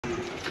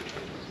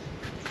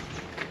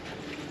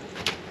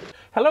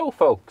Hello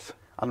folks,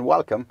 and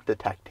welcome to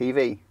Tech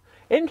TV.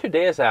 In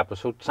today's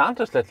episode,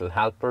 Santa's little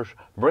helpers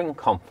bring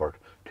comfort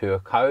to a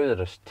cow that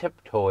is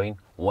tiptoeing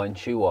when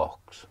she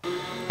walks.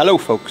 Hello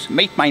folks,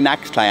 meet my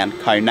next client,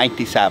 cow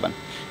 97.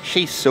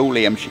 She's so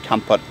lame she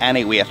can't put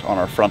any weight on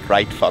her front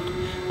right foot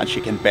and she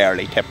can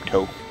barely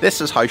tiptoe.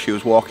 This is how she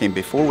was walking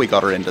before we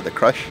got her into the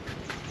crush.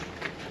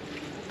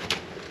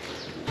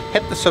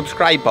 Hit the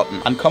subscribe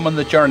button and come on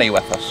the journey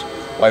with us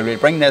while we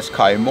bring this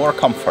cow more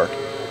comfort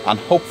and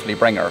hopefully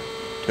bring her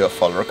to a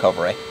full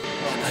recovery.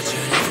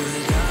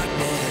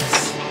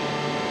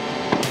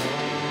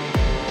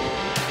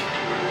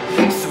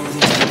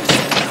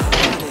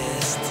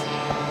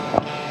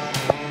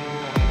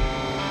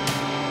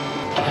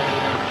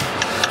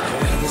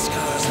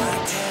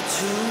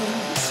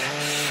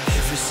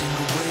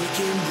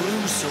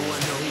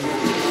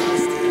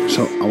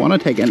 So I want to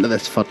take into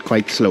this foot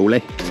quite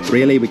slowly.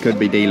 Really, we could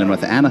be dealing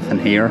with anything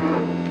here.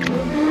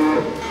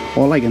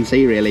 All I can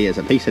see really is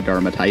a piece of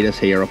dermatitis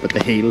here up at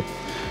the heel.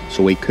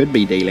 So we could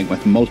be dealing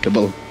with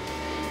multiple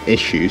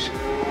issues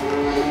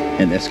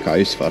in this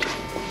cow's foot.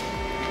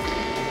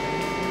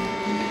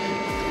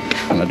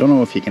 And I don't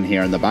know if you can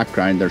hear in the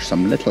background, there's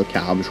some little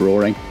calves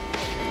roaring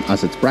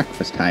as it's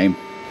breakfast time,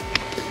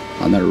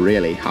 and they're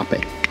really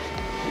happy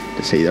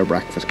to see their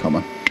breakfast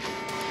coming.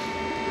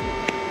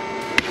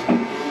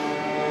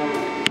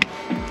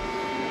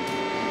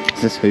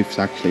 This hoof's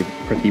actually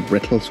pretty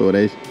brittle, so it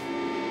is.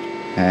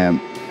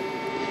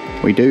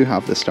 We do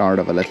have the start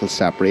of a little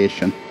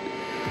separation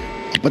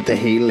up at the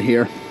heel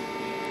here.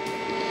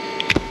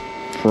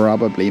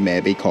 Probably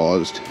maybe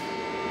caused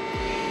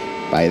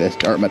by this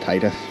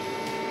dermatitis.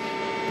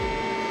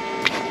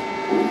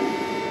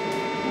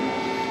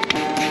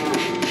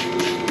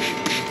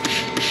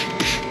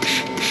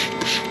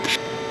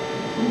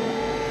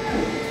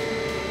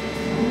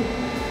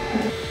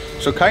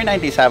 So cow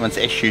 97's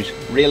issues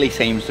really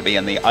seems to be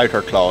in the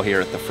outer claw here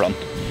at the front.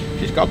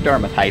 She's got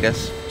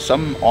dermatitis,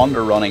 some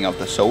underrunning of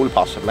the sole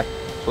possibly.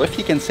 So if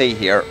you can see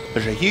here,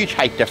 there's a huge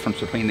height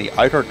difference between the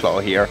outer claw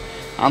here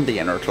and the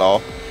inner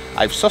claw.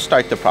 I've sussed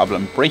out the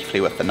problem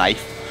briefly with the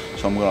knife,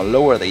 so I'm going to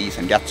lower these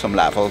and get some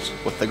levels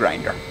with the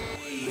grinder.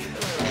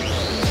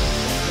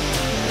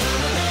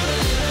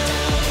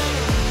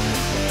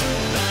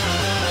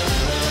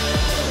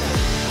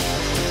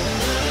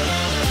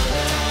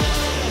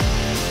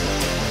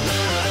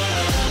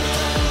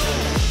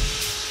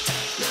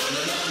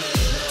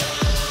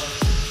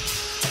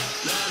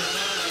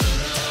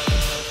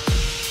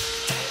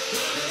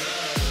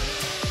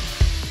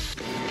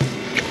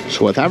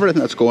 So with everything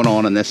that's going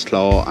on in this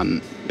claw,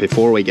 and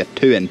before we get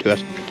too into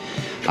it,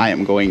 I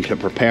am going to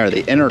prepare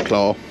the inner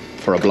claw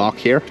for a block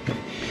here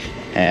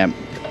to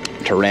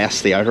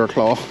rest the outer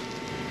claw.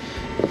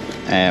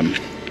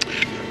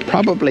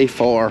 Probably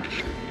for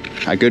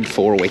a good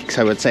 4 weeks,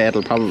 I would say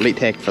it'll probably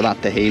take for that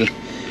to heal.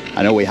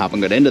 I know we haven't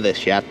got into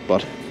this yet,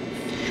 but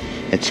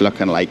it's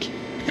looking like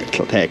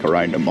it'll take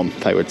around a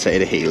month, I would say,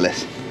 to heal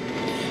this.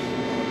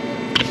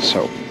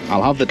 So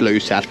I'll have the glue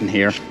set in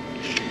here.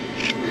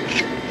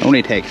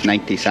 Only takes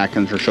 90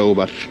 seconds or so,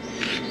 but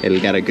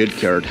it'll get a good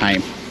cure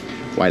time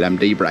while I'm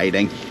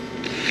debriding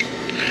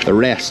the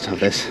rest of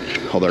this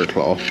other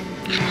claw.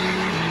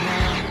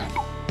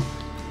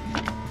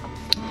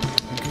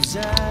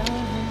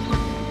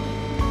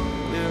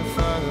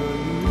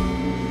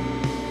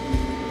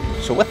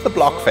 So with the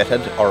block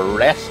fitted, or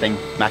resting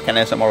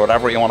mechanism, or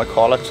whatever you want to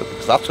call it,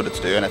 because that's what it's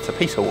doing, it's a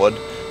piece of wood,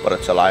 but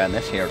it's allowing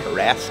this here to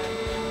rest.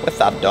 With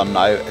that done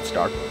now, it's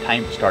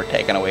time to start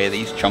taking away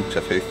these chunks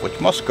of hoof,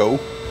 which must go.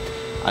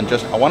 And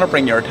I want to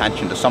bring your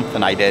attention to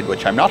something I did,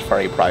 which I'm not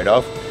very proud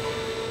of.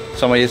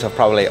 Some of you have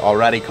probably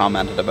already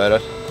commented about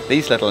it.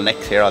 These little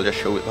nicks here, I'll just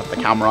show you with the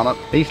camera on it.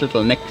 These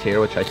little nicks here,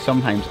 which I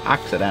sometimes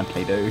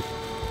accidentally do,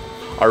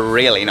 are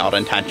really not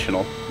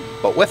intentional.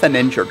 But with an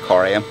injured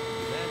corium,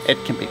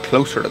 it can be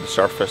closer to the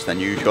surface than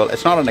usual.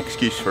 It's not an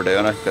excuse for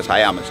doing it, because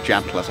I am as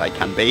gentle as I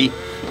can be.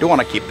 Don't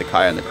want to keep the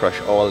cow in the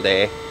crush all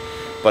day.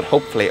 But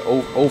hopefully,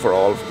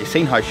 overall, you've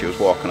seen how she was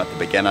walking at the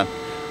beginning,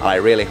 and I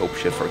really hope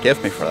she'll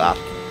forgive me for that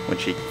when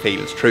she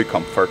feels true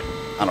comfort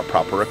and a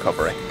proper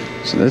recovery.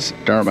 So this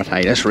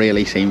dermatitis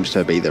really seems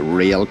to be the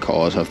real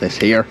cause of this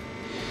here.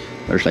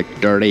 There's like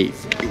dirty,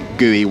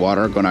 gooey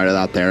water going out of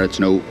that there. It's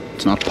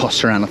not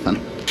pus or anything.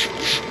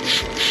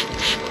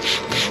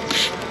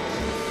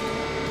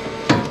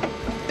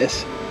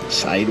 This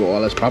side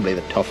wall is probably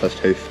the toughest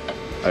hoof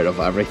out of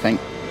everything.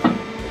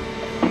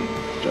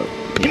 So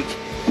being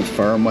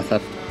firm with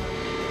it,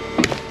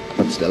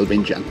 but still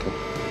being gentle.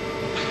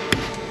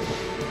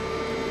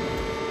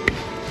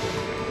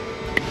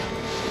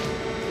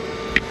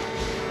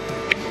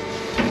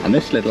 And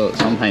this little,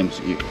 sometimes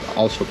you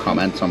also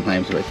comment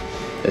sometimes about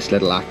this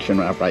little action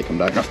whenever I come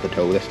down off the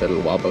toe, this little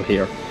wobble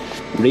here,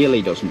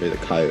 really doesn't do the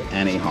cow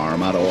any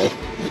harm at all.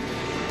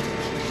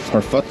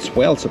 Her foot's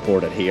well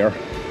supported here.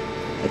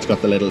 It's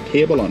got the little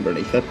table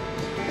underneath it.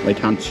 We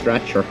can't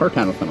stretch or hurt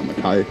anything on the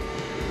cow.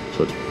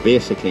 So it's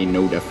basically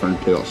no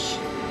different to us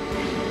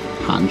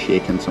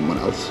handshaking someone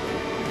else.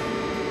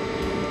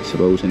 I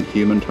suppose in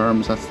human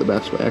terms that's the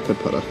best way I could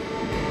put it.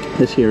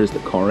 This here is the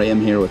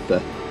corium here with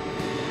the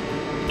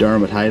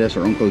dermatitis,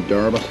 or Uncle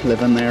Derbit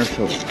living there,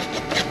 so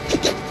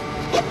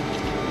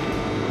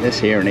this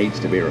here needs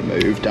to be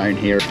removed down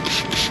here.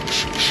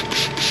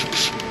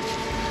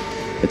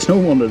 It's no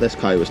wonder this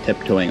cow was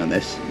tiptoeing on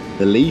this.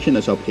 The lesion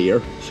is up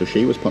here, so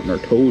she was putting her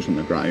toes on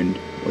the ground,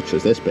 which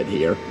is this bit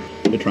here,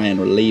 to try and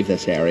relieve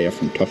this area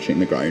from touching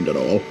the ground at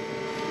all.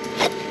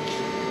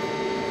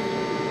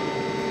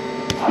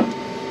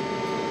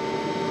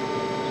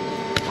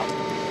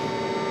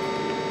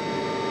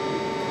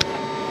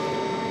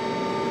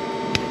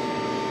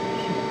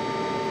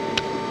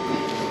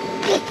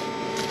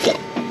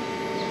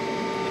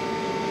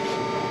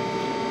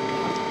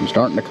 I'm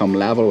starting to come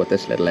level with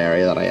this little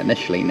area that I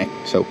initially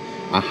nicked, so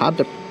I had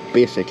to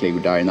basically go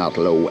down that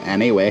low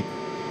anyway,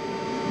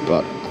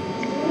 but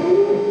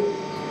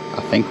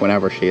I think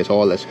whenever she has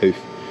all this hoof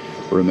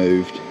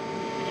removed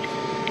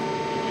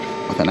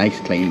with a nice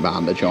clean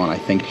bandage on, I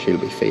think she'll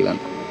be feeling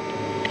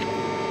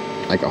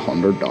like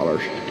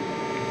 $100.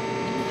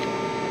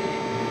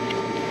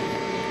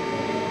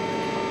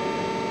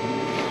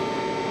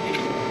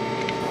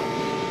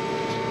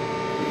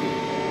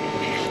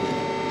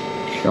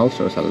 She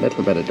also has a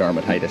little bit of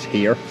dermatitis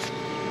here,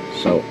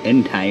 so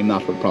in time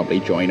that would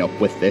probably join up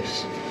with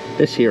this.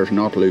 This here is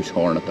not loose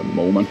horn at the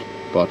moment,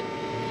 but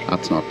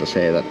that's not to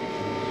say that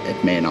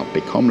it may not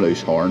become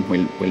loose horn.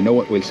 We'll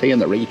know it. We'll see in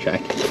the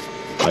recheck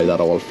how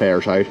that all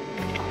fares out.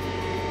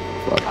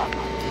 But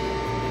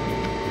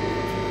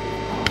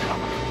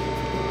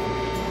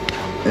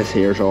this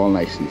here's all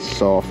nice and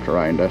soft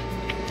around it.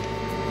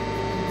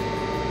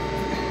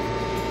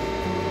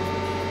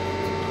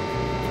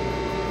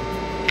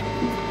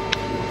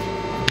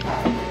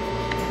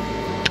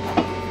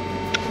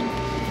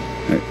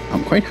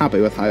 I'm quite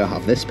happy with how I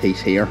have this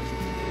piece here,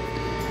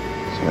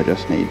 so I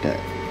just need to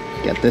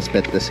get this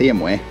bit the same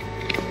way.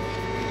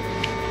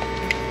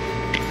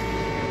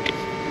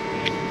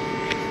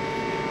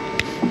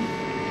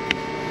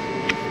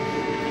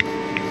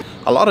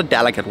 A lot of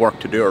delicate work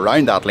to do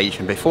around that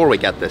lesion before we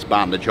get this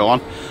bandage on,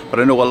 but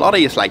I know a lot of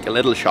you like a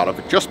little shot of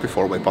it just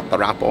before we put the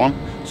wrap on,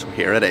 so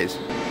here it is.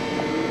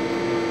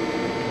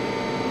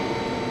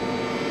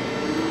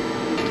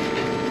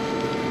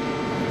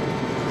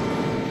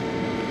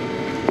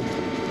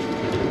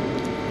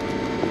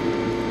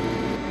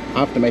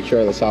 I have to make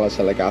sure the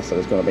salicylic acid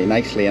is going to be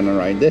nicely in and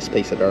around this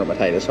piece of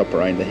dermatitis up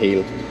around the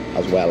heel,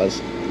 as well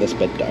as this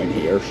bit down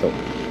here, so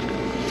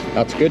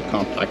that's good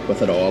contact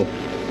with it all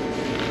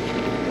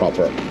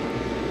proper.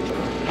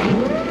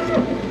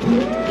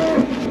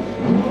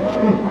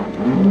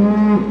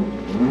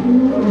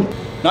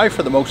 Now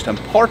for the most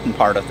important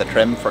part of the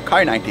trim for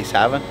cow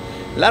 97,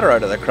 let her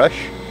out of the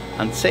crush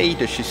and see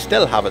does she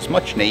still have as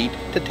much need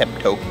to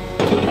tiptoe.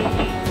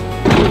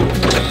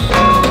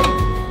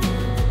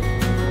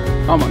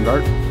 Come on,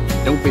 Gareth,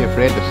 don't be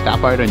afraid to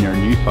step out on your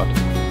new foot.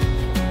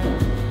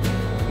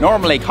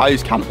 Normally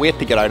cows can't wait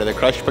to get out of the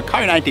crush, but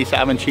cow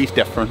 97, she's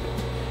different.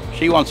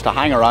 She wants to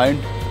hang around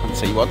and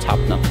see what's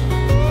happening.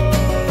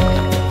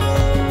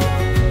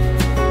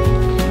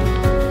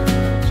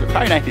 So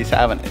cow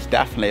 97 is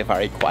definitely a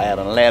very quiet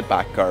and laid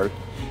back girl,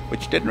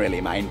 which didn't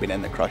really mind being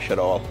in the crush at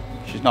all.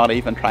 She's not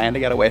even trying to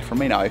get away from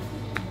me now,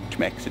 which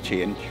makes a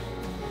change.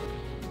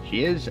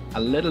 She is a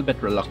little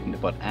bit reluctant to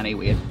put any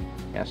weight.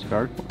 Yes,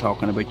 Gareth, we're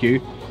talking about you.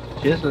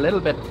 She is a little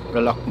bit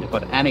reluctant to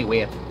put any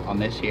weight on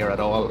this here at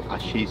all,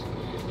 as she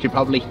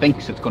probably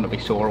thinks it's going to be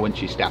sore when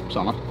she steps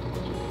on it.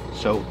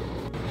 So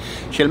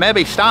she'll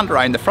maybe stand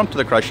around the front of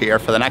the crush here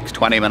for the next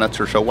 20 minutes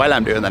or so while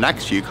I'm doing the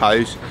next few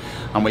cows,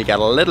 and we'll get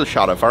a little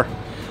shot of her,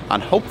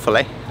 and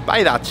hopefully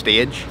by that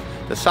stage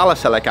the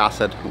salicylic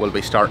acid will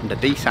be starting to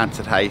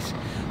desensitise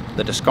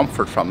the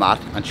discomfort from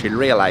that, and she'll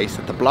realise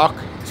that the block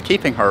is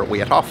keeping her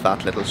weight off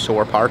that little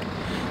sore part,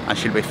 and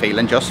she'll be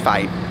feeling just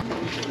fine.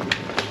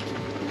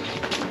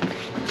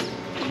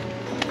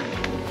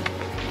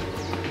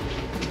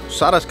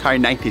 So that is cow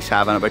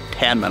 97 about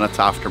 10 minutes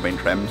after being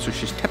trimmed, so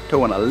she's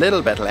tiptoeing a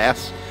little bit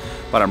less,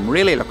 but I'm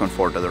really looking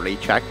forward to the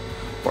recheck,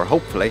 where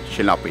hopefully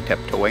she'll not be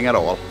tiptoeing at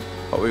all.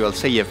 But we will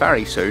see you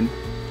very soon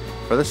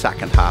for the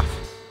second half.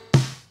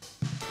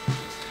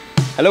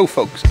 Hello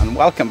folks, and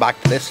welcome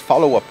back to this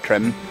follow-up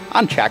trim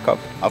and check-up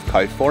of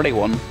cow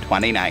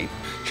 4129.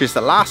 She's the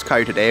last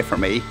cow today for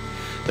me.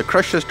 The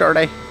crush is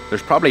dirty,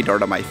 there's probably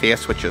dirt on my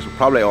face, which is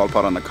probably all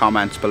put in the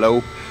comments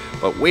below,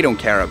 but we don't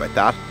care about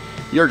that.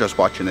 You're just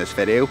watching this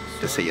video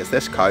to see is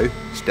this cow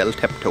still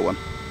tiptoeing.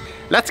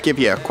 Let's give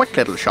you a quick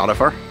little shot of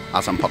her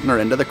as I'm putting her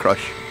into the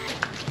crush.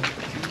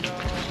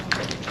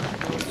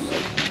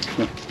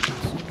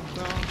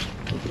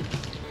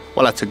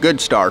 Well, it's a good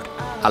start,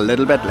 a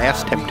little bit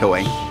less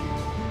tiptoeing.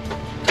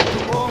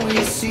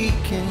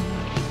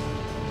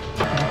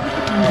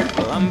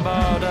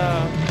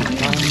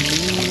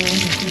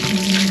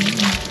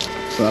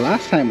 So the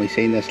last time we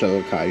seen this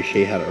little cow,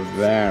 she had a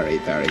very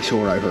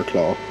sore outer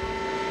claw,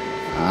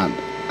 and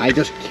I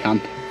just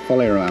can't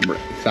fully remember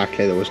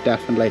exactly. There was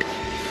definitely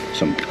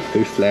some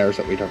hoof flares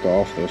that we took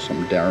off, there was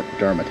some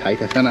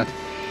dermatitis in it,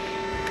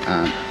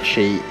 and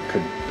she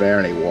could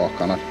barely walk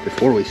on it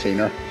before we seen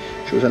her.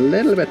 She was a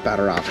little bit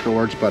better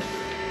afterwards, but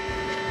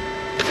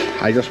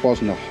I just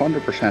wasn't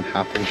 100%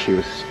 happy. She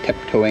was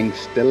tiptoeing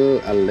still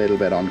a little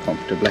bit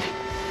uncomfortably.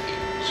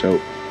 So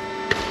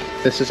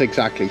this is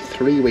exactly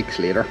 3 weeks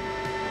later.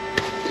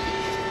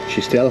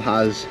 She still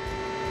has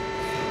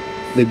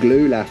the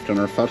glue left on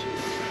her foot,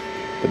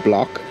 the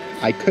block.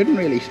 I couldn't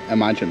really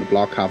imagine the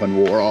block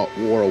having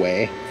wore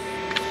away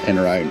in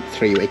around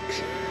 3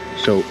 weeks.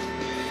 So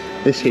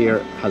this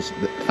here has,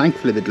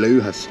 thankfully the glue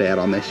has stayed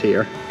on this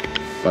here,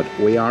 but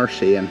we are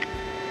seeing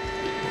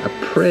a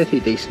pretty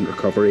decent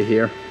recovery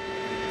here.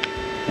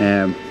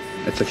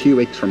 It's a few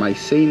weeks from I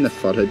seen the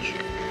footage.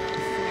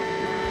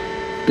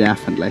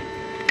 Definitely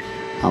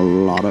a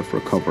lot of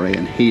recovery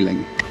and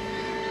healing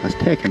has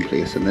taken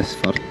place in this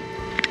foot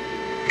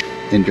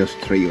in just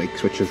 3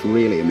 weeks, which is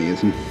really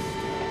amazing.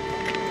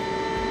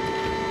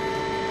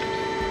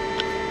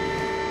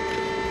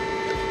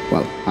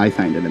 Well, I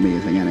find it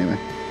amazing anyway.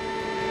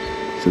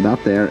 So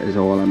that there is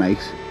all a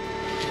nice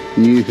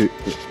new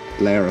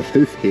layer of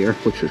hoof here,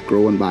 which is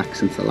growing back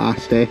since the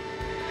last day.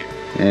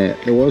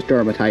 There was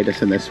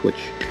dermatitis in this,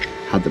 which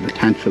had the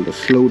potential to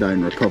slow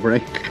down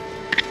recovery.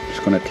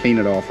 Just going to clean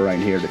it off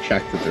around here to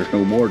check that there's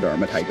no more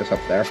dermatitis up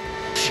there.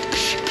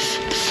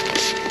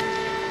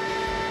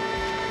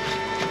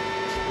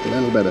 A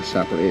little bit of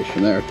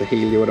separation there at the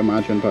heel, you would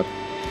imagine, but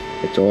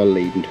it's all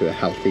leading to a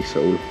healthy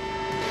sole.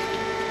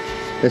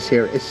 This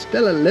here is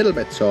still a little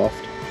bit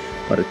soft,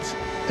 but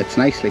it's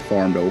nicely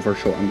formed over,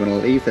 so I'm going to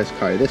leave this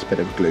cow this bit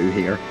of glue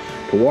here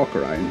to walk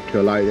around to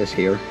allow this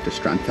here to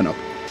strengthen up.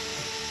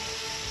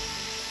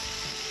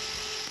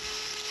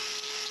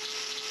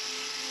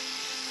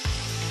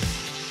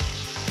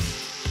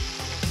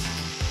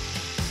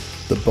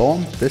 The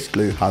bond this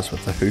glue has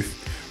with the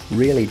hoof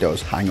really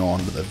does hang on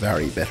to the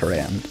very bitter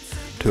end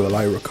to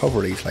allow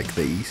recoveries like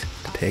these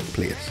to take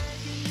place.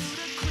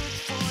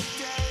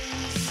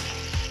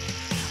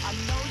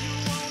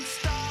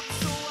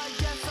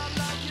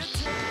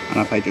 And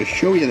if I just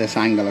show you this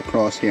angle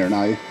across here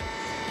now,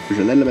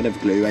 there's a little bit of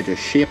glue. I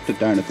just shaped it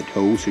down at the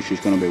toe, so she's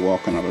going to be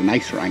walking at a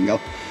nicer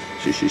angle.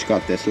 So she's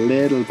got this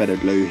little bit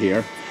of glue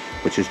here,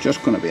 which is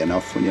just going to be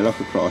enough. When you look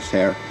across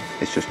there,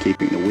 it's just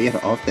keeping the weight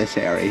of this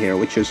area here,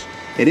 which is,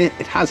 it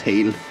has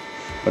healed,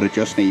 but it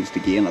just needs to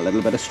gain a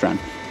little bit of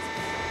strength.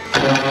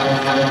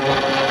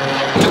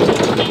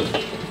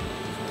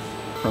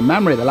 From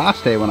memory, the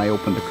last day when I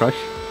opened the crush,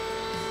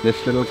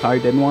 this little cow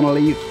didn't want to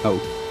leave. Oh,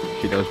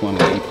 she does want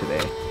to leave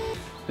today.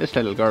 This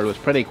little girl was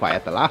pretty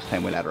quiet the last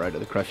time we let her out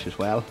of the crush as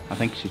well. I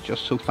think she's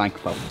just so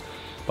thankful.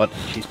 But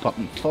she's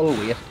putting full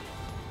weight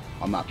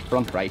on that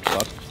front right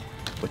foot,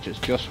 which is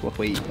just what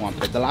we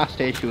wanted. The last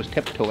day she was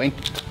tiptoeing.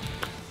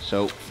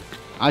 So,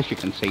 as you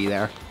can see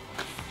there,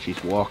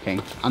 she's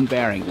walking and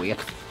bearing weight.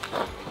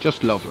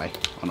 Just lovely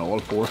on all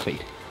 4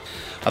 feet.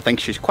 I think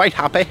she's quite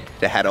happy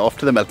to head off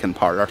to the milking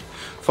parlour.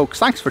 Folks,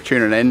 thanks for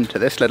tuning in to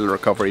this little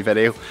recovery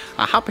video.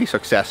 A happy,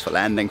 successful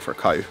ending for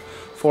cow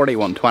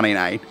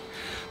 4129.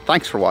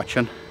 Thanks for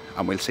watching,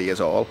 and we'll see you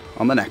all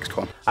on the next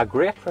one. A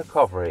great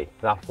recovery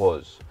that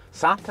was.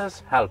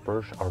 Santa's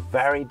helpers are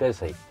very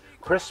busy.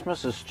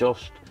 Christmas is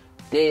just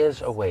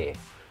days away,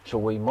 so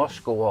we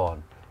must go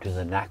on to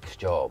the next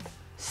job.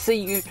 See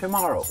you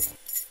tomorrow.